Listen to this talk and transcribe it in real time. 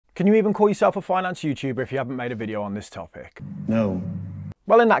Can you even call yourself a finance YouTuber if you haven't made a video on this topic? No.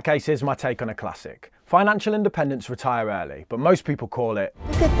 Well, in that case, here's my take on a classic. Financial independence, retire early, but most people call it...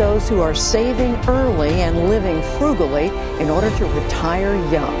 Look at those who are saving early and living frugally in order to retire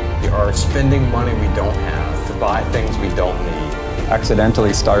young. We are spending money we don't have to buy things we don't need.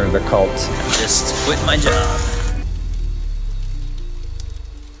 Accidentally started a cult. Just quit my job.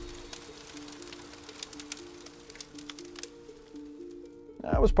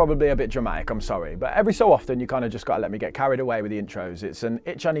 That was probably a bit dramatic, I'm sorry, but every so often you kind of just got to let me get carried away with the intros. It's an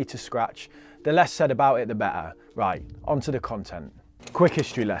itch I need to scratch. The less said about it, the better. Right, onto the content. Quick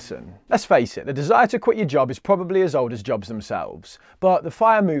history lesson. Let's face it, the desire to quit your job is probably as old as jobs themselves, but the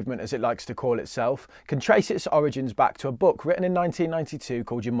FIRE movement, as it likes to call itself, can trace its origins back to a book written in 1992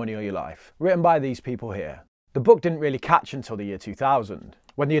 called Your Money or Your Life, written by these people here. The book didn't really catch until the year 2000,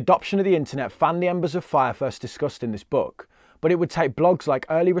 when the adoption of the internet fanned the embers of FIRE first discussed in this book. But it would take blogs like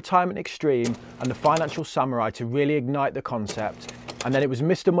Early Retirement Extreme and The Financial Samurai to really ignite the concept, and then it was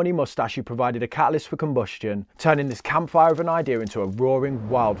Mr. Money Mustache who provided a catalyst for combustion, turning this campfire of an idea into a roaring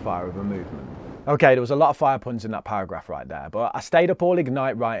wildfire of a movement. Okay, there was a lot of fire puns in that paragraph right there, but I stayed up all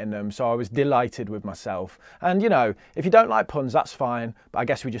ignite writing them, so I was delighted with myself. And you know, if you don't like puns, that's fine, but I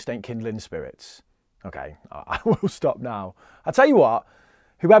guess we just ain't kindling spirits. Okay, I will stop now. I'll tell you what,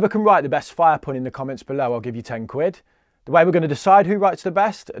 whoever can write the best fire pun in the comments below, I'll give you 10 quid. The way we're going to decide who writes the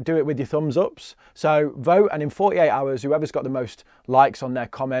best, do it with your thumbs ups. So vote, and in 48 hours, whoever's got the most likes on their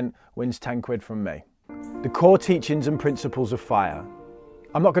comment wins 10 quid from me. The core teachings and principles of FIRE.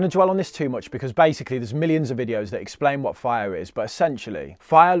 I'm not going to dwell on this too much because basically there's millions of videos that explain what FIRE is, but essentially,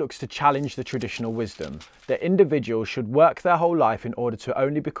 FIRE looks to challenge the traditional wisdom that individuals should work their whole life in order to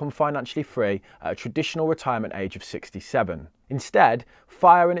only become financially free at a traditional retirement age of 67. Instead,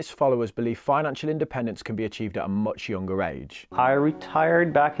 FIRE and its followers believe financial independence can be achieved at a much younger age. I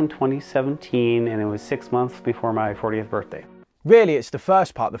retired back in 2017 and it was 6 months before my 40th birthday. Really, it's the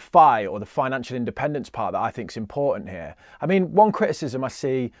first part, the FI, or the financial independence part, that I think is important here. I mean, one criticism I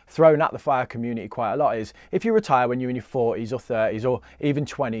see thrown at the FIRE community quite a lot is, if you retire when you're in your 40s or 30s or even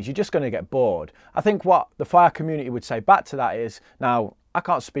 20s, you're just going to get bored. I think what the FIRE community would say back to that is, now, I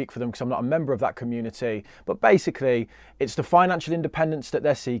can't speak for them because I'm not a member of that community, but basically, it's the financial independence that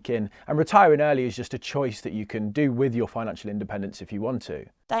they're seeking, and retiring early is just a choice that you can do with your financial independence if you want to.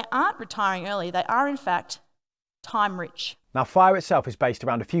 They aren't retiring early, they are in fact time rich. Now, FIRE itself is based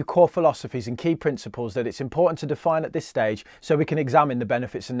around a few core philosophies and key principles that it's important to define at this stage so we can examine the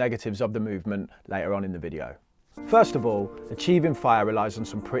benefits and negatives of the movement later on in the video. First of all, achieving FIRE relies on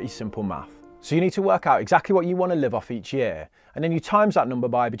some pretty simple math. So you need to work out exactly what you want to live off each year, and then you times that number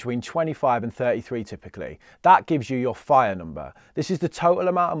by between 25 and 33 typically. That gives you your FIRE number. This is the total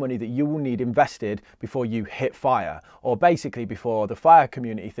amount of money that you will need invested before you hit FIRE, or basically before the FIRE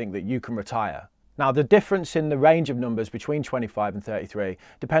community think that you can retire. Now, the difference in the range of numbers between 25 and 33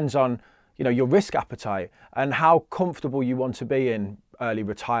 depends on, your risk appetite and how comfortable you want to be in early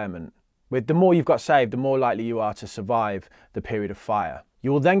retirement. With the more you've got saved, the more likely you are to survive the period of FIRE.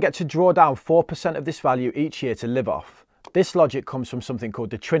 You will then get to draw down 4% of this value each year to live off. This logic comes from something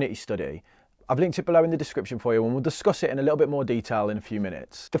called the Trinity study. I've linked it below in the description for you, and we'll discuss it in a little bit more detail in a few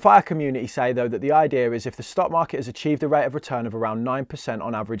minutes. The FIRE community say, though, that the idea is if the stock market has achieved a rate of return of around 9%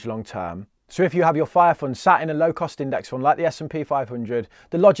 on average long term, so if you have your FIRE fund sat in a low-cost index fund like the S&P 500,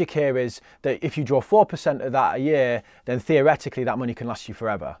 the logic here is that if you draw 4% of that a year, then theoretically that money can last you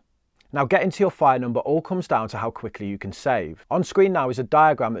forever. Now, getting to your FIRE number all comes down to how quickly you can save. On screen now is a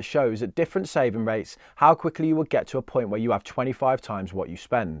diagram that shows at different saving rates how quickly you will get to a point where you have 25 times what you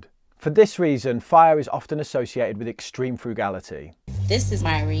spend. For this reason, FIRE is often associated with extreme frugality. This is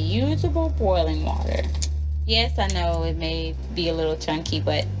my reusable boiling water. Yes, I know it may be a little chunky,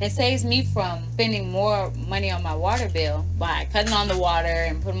 but it saves me from spending more money on my water bill by cutting on the water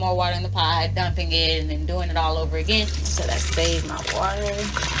and putting more water in the pot, dumping it, and then doing it all over again. So that saves my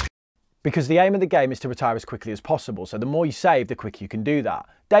water. Because the aim of the game is to retire as quickly as possible, so the more you save, the quicker you can do that.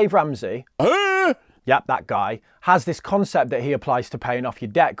 Dave Ramsey, yep, that guy, has this concept that he applies to paying off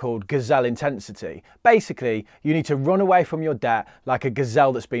your debt called gazelle intensity. Basically, you need to run away from your debt like a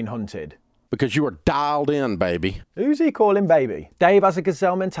gazelle that's been hunted. Because you are dialed in, baby. Who's he calling baby? Dave has a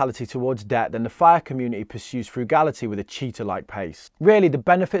gazelle mentality towards debt, then the FIRE community pursues frugality with a cheetah-like pace. Really, the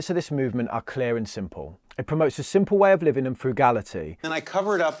benefits of this movement are clear and simple. It promotes a simple way of living and frugality. Then I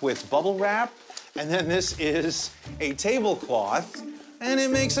cover it up with bubble wrap, and then this is a tablecloth, and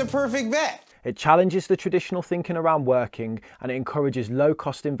it makes a perfect bed. It challenges the traditional thinking around working, and it encourages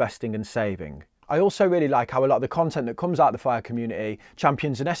low-cost investing and saving. I also really like how a lot of the content that comes out of the FIRE community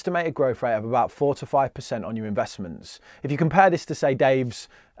champions an estimated growth rate of about 4 to 5% on your investments. If you compare this to, say, Dave's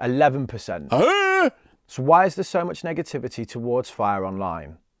 11%. So why is there so much negativity towards FIRE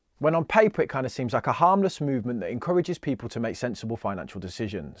online? When on paper it kind of seems like a harmless movement that encourages people to make sensible financial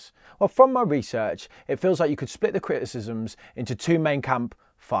decisions. Well, from my research, it feels like you could split the criticisms into two main camp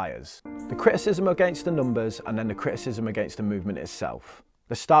fires. The criticism against the numbers and then the criticism against the movement itself.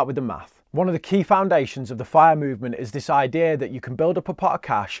 Let's start with the math. One of the key foundations of the FIRE movement is this idea that you can build up a pot of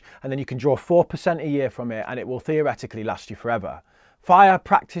cash and then you can draw 4% a year from it and it will theoretically last you forever. FIRE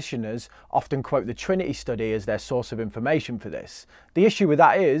practitioners often quote the Trinity study as their source of information for this. The issue with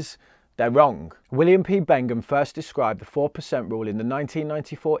that is they're wrong. William P. Bengen first described the 4% rule in the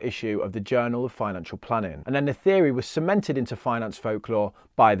 1994 issue of the Journal of Financial Planning, and then the theory was cemented into finance folklore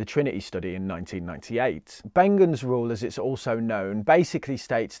by the Trinity study in 1998. Bengen's rule, as it's also known, basically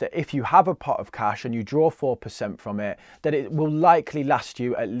states that if you have a pot of cash and you draw 4% from it, then it will likely last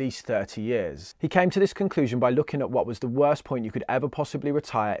you at least 30 years. He came to this conclusion by looking at what was the worst point you could ever possibly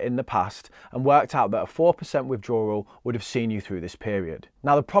retire in the past and worked out that a 4% withdrawal would have seen you through this period.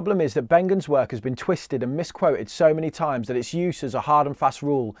 Now the problem is that Bengen's work has been twisted and misquoted so many times that its use as a hard and fast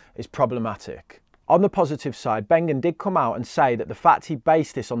rule is problematic. On the positive side, Bengen did come out and say that the fact he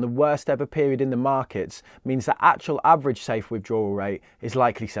based this on the worst ever period in the markets means the actual average safe withdrawal rate is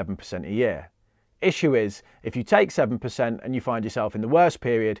likely 7% a year. Issue is, if you take 7% and you find yourself in the worst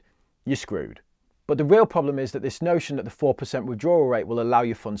period, you're screwed. But the real problem is that this notion that the 4% withdrawal rate will allow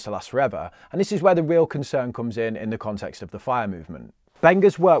your funds to last forever, and this is where the real concern comes in the context of the FIRE movement.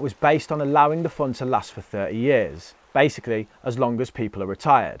 Bengen's work was based on allowing the fund to last for 30 years, basically as long as people are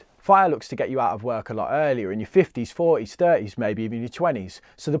retired. FIRE looks to get you out of work a lot earlier, in your 50s, 40s, 30s, maybe even your 20s,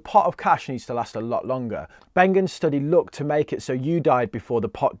 so the pot of cash needs to last a lot longer. Bengen's study looked to make it so you died before the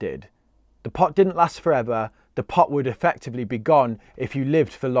pot did. The pot didn't last forever, the pot would effectively be gone if you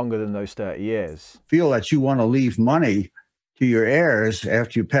lived for longer than those 30 years. Feel that you want to leave money to your heirs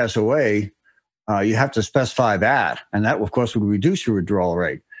after you pass away, you have to specify that, and that of course would reduce your withdrawal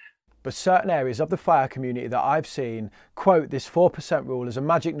rate. But certain areas of the FIRE community that I've seen quote this 4% rule as a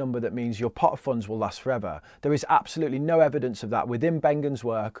magic number that means your pot of funds will last forever. There is absolutely no evidence of that within Bengen's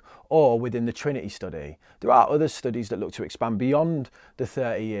work or within the Trinity study. There are other studies that look to expand beyond the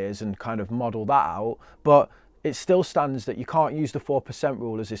 30 years and kind of model that out, but it still stands that you can't use the 4%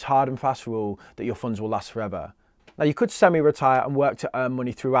 rule as this hard and fast rule that your funds will last forever. Now you could semi-retire and work to earn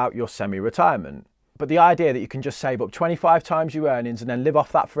money throughout your semi-retirement. But the idea that you can just save up 25 times your earnings and then live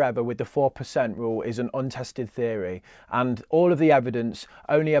off that forever with the 4% rule is an untested theory, and all of the evidence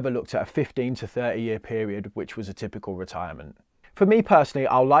only ever looked at a 15 to 30 year period, which was a typical retirement. For me personally,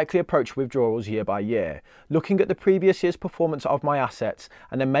 I'll likely approach withdrawals year by year, looking at the previous year's performance of my assets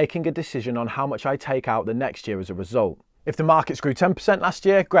and then making a decision on how much I take out the next year as a result. If the markets grew 10% last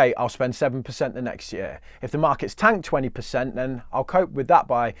year, great, I'll spend 7% the next year. If the markets tanked 20%, then I'll cope with that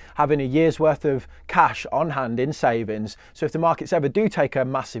by having a year's worth of cash on hand in savings. So if the markets ever do take a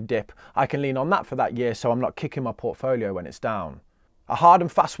massive dip, I can lean on that for that year so I'm not kicking my portfolio when it's down. A hard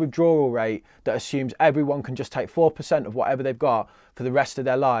and fast withdrawal rate that assumes everyone can just take 4% of whatever they've got for the rest of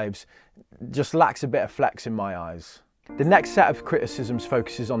their lives just lacks a bit of flex in my eyes. The next set of criticisms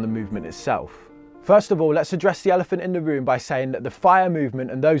focuses on the movement itself. First of all, let's address the elephant in the room by saying that the FIRE movement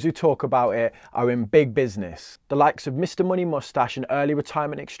and those who talk about it are in big business. The likes of Mr. Money Mustache and Early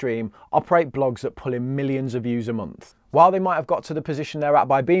Retirement Extreme operate blogs that pull in millions of views a month. While they might have got to the position they're at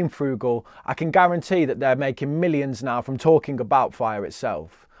by being frugal, I can guarantee that they're making millions now from talking about FIRE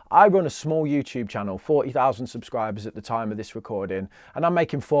itself. I run a small YouTube channel, 40,000 subscribers at the time of this recording, and I'm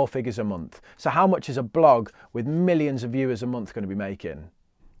making 4 figures a month. So how much is a blog with millions of viewers a month going to be making?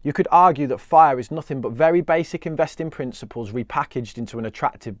 You could argue that FIRE is nothing but very basic investing principles repackaged into an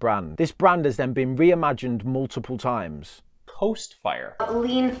attractive brand. This brand has then been reimagined multiple times. Post-FIRE.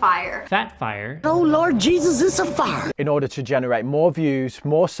 Lean FIRE. Fat FIRE. Oh Lord Jesus, it's a fire! In order to generate more views,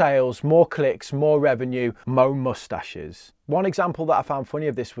 more sales, more clicks, more revenue, more mustaches. One example that I found funny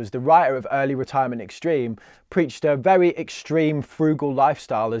of this was the writer of Early Retirement Extreme preached a very extreme frugal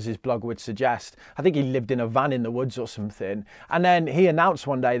lifestyle, as his blog would suggest. I think he lived in a van in the woods or something. And then he announced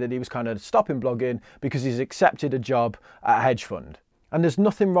one day that he was kind of stopping blogging because he's accepted a job at a hedge fund. And there's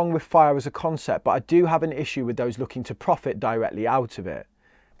nothing wrong with FIRE as a concept, but I do have an issue with those looking to profit directly out of it.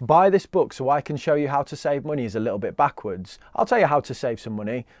 Buy this book so I can show you how to save money is a little bit backwards. I'll tell you how to save some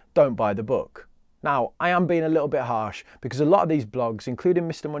money, don't buy the book. Now, I am being a little bit harsh because a lot of these blogs, including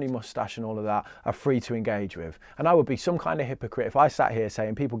Mr. Money Mustache and all of that, are free to engage with. And I would be some kind of hypocrite if I sat here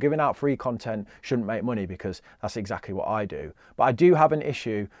saying people giving out free content shouldn't make money, because that's exactly what I do. But I do have an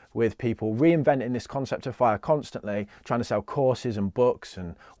issue with people reinventing this concept of FIRE constantly, trying to sell courses and books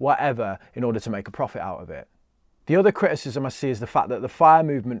and whatever in order to make a profit out of it. The other criticism I see is the fact that the FIRE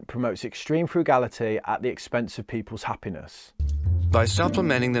movement promotes extreme frugality at the expense of people's happiness. By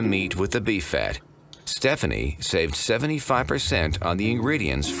supplementing the meat with the beef fat, Stephanie saved 75% on the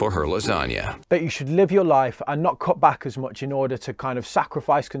ingredients for her lasagna. That you should live your life and not cut back as much in order to kind of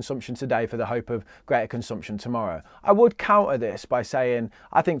sacrifice consumption today for the hope of greater consumption tomorrow. I would counter this by saying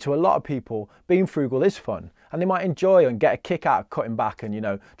I think to a lot of people being frugal is fun, and they might enjoy and get a kick out of cutting back and, you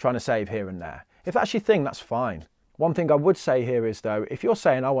know, trying to save here and there. If that's your thing, that's fine. One thing I would say here is though, if you're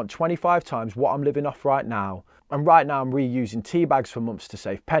saying I want 25 times what I'm living off right now, and right now I'm reusing tea bags for months to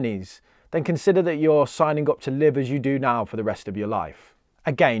save pennies, then consider that you're signing up to live as you do now for the rest of your life.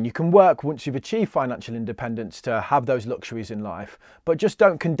 Again, you can work once you've achieved financial independence to have those luxuries in life, but just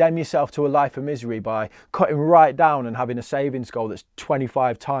don't condemn yourself to a life of misery by cutting right down and having a savings goal that's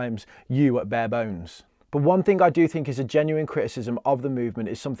 25 times you at bare bones. But one thing I do think is a genuine criticism of the movement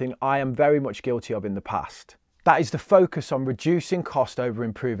is something I am very much guilty of in the past. That is the focus on reducing cost over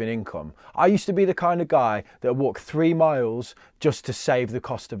improving income. I used to be the kind of guy that would walk 3 miles just to save the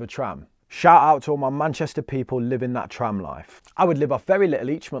cost of a tram. Shout out to all my Manchester people living that tram life. I would live off very little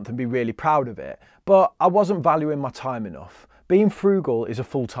each month and be really proud of it, but I wasn't valuing my time enough. Being frugal is a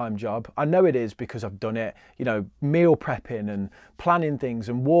full-time job. I know it is because I've done it, you know, meal prepping and planning things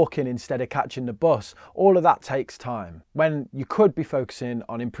and walking instead of catching the bus. All of that takes time when you could be focusing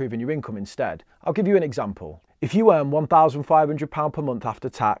on improving your income instead. I'll give you an example. If you earn £1,500 per month after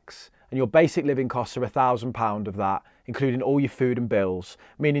tax and your basic living costs are £1,000 of that, including all your food and bills,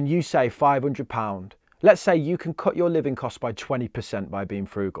 meaning you save £500. Let's say you can cut your living costs by 20% by being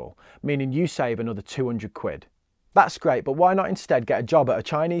frugal, meaning you save another 200 quid. That's great, but why not instead get a job at a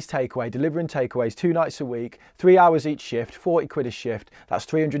Chinese takeaway, delivering takeaways 2 nights a week, 3 hours each shift, 40 quid a shift, that's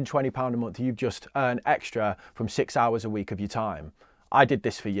 £320 a month you've just earned extra from 6 hours a week of your time. I did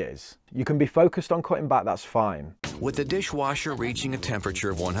this for years. You can be focused on cutting back, that's fine. With the dishwasher reaching a temperature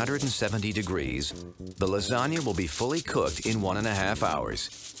of 170 degrees, the lasagna will be fully cooked in 1.5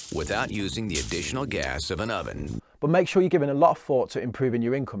 hours without using the additional gas of an oven. But make sure you're giving a lot of thought to improving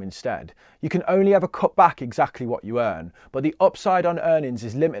your income instead. You can only ever cut back exactly what you earn, but the upside on earnings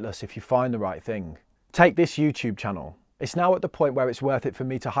is limitless if you find the right thing. Take this YouTube channel. It's now at the point where it's worth it for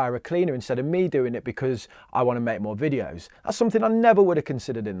me to hire a cleaner instead of me doing it because I want to make more videos. That's something I never would have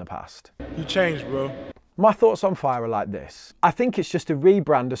considered in the past. You changed, bro. My thoughts on FIRE are like this. I think it's just a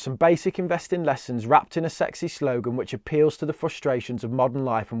rebrand of some basic investing lessons wrapped in a sexy slogan which appeals to the frustrations of modern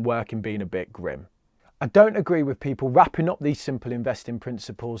life and working being a bit grim. I don't agree with people wrapping up these simple investing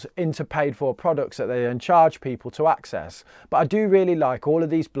principles into paid for products that they then charge people to access. But I do really like all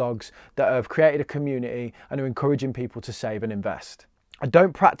of these blogs that have created a community and are encouraging people to save and invest. I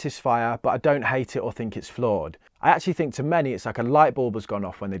don't practice FIRE, but I don't hate it or think it's flawed. I actually think to many it's like a light bulb has gone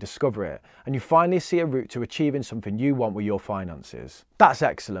off when they discover it, and you finally see a route to achieving something you want with your finances. That's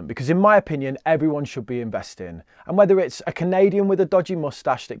excellent, because in my opinion, everyone should be investing. And whether it's a Canadian with a dodgy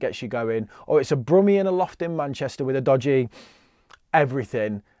mustache that gets you going, or it's a Brummie in a loft in Manchester with a dodgy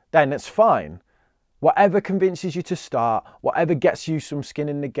everything, then it's fine. Whatever convinces you to start, whatever gets you some skin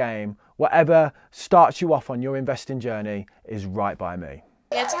in the game, whatever starts you off on your investing journey is right by me.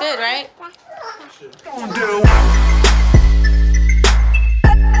 That's good, right? Don't do.